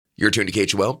You're tuned to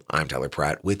KHOL. I'm Tyler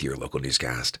Pratt with your local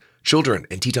newscast. Children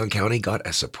in Teton County got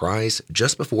a surprise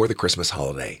just before the Christmas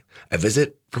holiday. A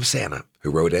visit from Santa, who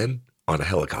rode in on a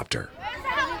helicopter.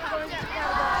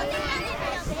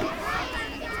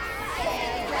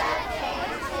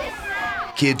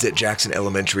 Kids at Jackson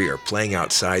Elementary are playing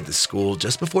outside the school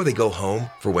just before they go home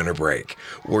for winter break.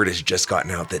 Word has just gotten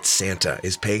out that Santa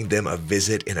is paying them a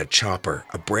visit in a chopper,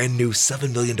 a brand new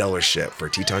 $7 million ship for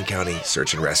Teton County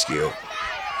Search and Rescue.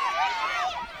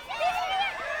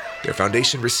 Their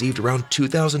foundation received around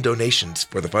 2,000 donations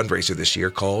for the fundraiser this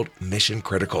year called Mission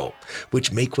Critical,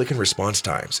 which may quicken response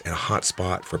times and a hot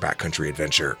spot for backcountry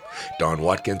adventure. Don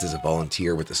Watkins is a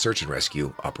volunteer with the search and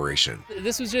rescue operation.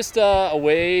 This was just a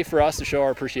way for us to show our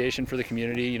appreciation for the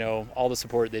community, all the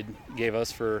support they gave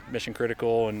us for Mission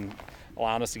Critical and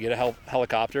allowing us to get a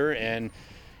helicopter and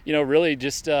really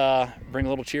just bring a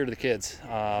little cheer to the kids.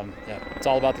 It's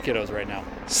all about the kiddos right now.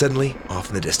 Suddenly, off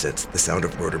in the distance, the sound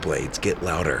of rotor blades get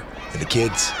louder, and the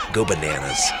kids go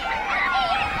bananas.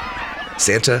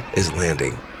 Santa is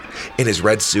landing. In his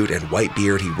red suit and white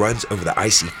beard, he runs over the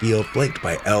icy field flanked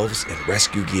by elves in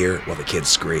rescue gear while the kids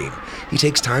scream. He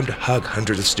takes time to hug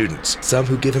hundreds of students, some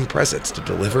who give him presents to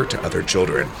deliver to other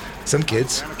children. Some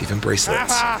kids give him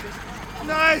bracelets.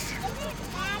 Nice!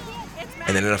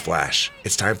 And then in a flash,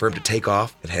 it's time for him to take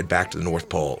off and head back to the North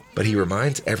Pole. But he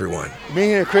reminds everyone, The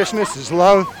meaning of Christmas is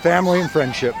love, family, and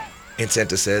friendship. And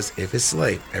Santa says if his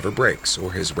sleigh ever breaks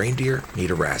or his reindeer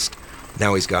need a rest,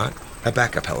 now he's got a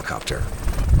backup helicopter.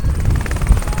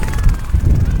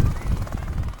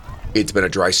 It's been a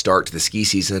dry start to the ski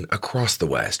season across the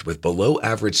West with below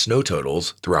average snow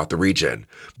totals throughout the region.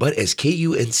 But as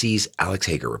KUNC's Alex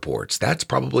Hager reports, that's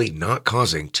probably not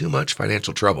causing too much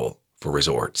financial trouble for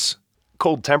resorts.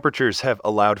 Cold temperatures have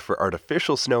allowed for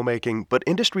artificial snowmaking, but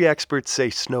industry experts say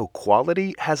snow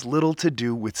quality has little to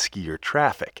do with skier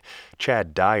traffic.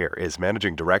 Chad Dyer is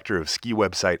managing director of ski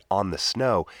website On the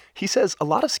Snow. He says a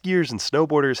lot of skiers and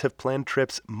snowboarders have planned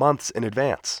trips months in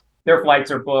advance. Their flights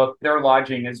are booked, their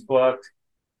lodging is booked.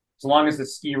 As long as the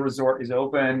ski resort is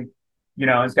open,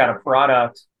 it's got a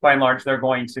product, by and large, they're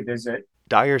going to visit.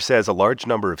 Dyer says a large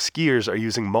number of skiers are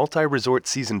using multi-resort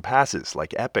season passes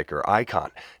like Epic or Icon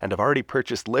and have already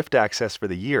purchased lift access for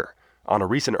the year. On a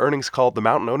recent earnings call, the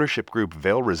mountain ownership group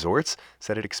Vail Resorts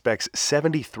said it expects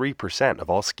 73% of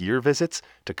all skier visits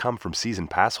to come from season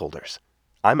pass holders.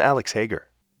 I'm Alex Hager.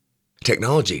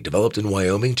 Technology developed in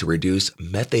Wyoming to reduce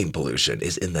methane pollution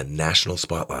is in the national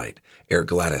spotlight. Eric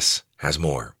Gladys has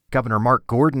more. Governor Mark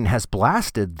Gordon has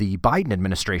blasted the Biden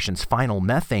administration's final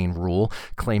methane rule,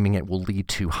 claiming it will lead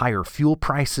to higher fuel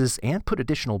prices and put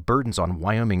additional burdens on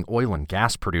Wyoming oil and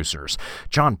gas producers.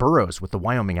 John Burrows with the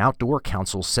Wyoming Outdoor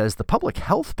Council says the public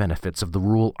health benefits of the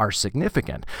rule are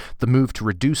significant. The move to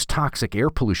reduce toxic air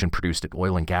pollution produced at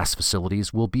oil and gas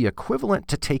facilities will be equivalent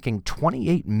to taking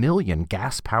 28 million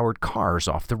gas-powered cars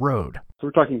off the road. So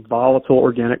we're talking volatile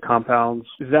organic compounds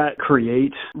that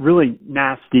create really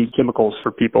nasty chemicals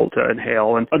for people to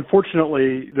inhale. And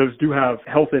unfortunately, those do have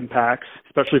health impacts,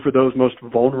 especially for those most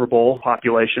vulnerable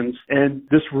populations. And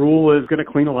this rule is going to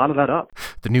clean a lot of that up.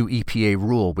 The new EPA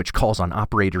rule, which calls on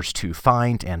operators to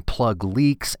find and plug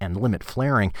leaks and limit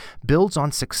flaring, builds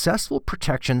on successful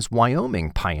protections Wyoming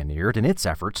pioneered in its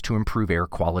efforts to improve air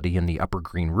quality in the Upper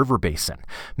Green River Basin.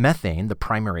 Methane, the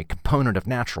primary component of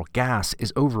natural gas,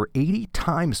 is over 80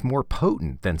 times more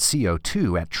potent than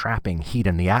CO2 at trapping heat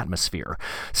in the atmosphere.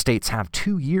 States have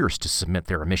 2 years to submit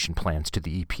their emission plans to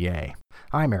the EPA.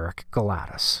 I'm Eric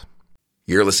Galatas.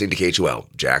 You're listening to KHOL,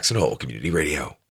 Jackson Hole Community Radio.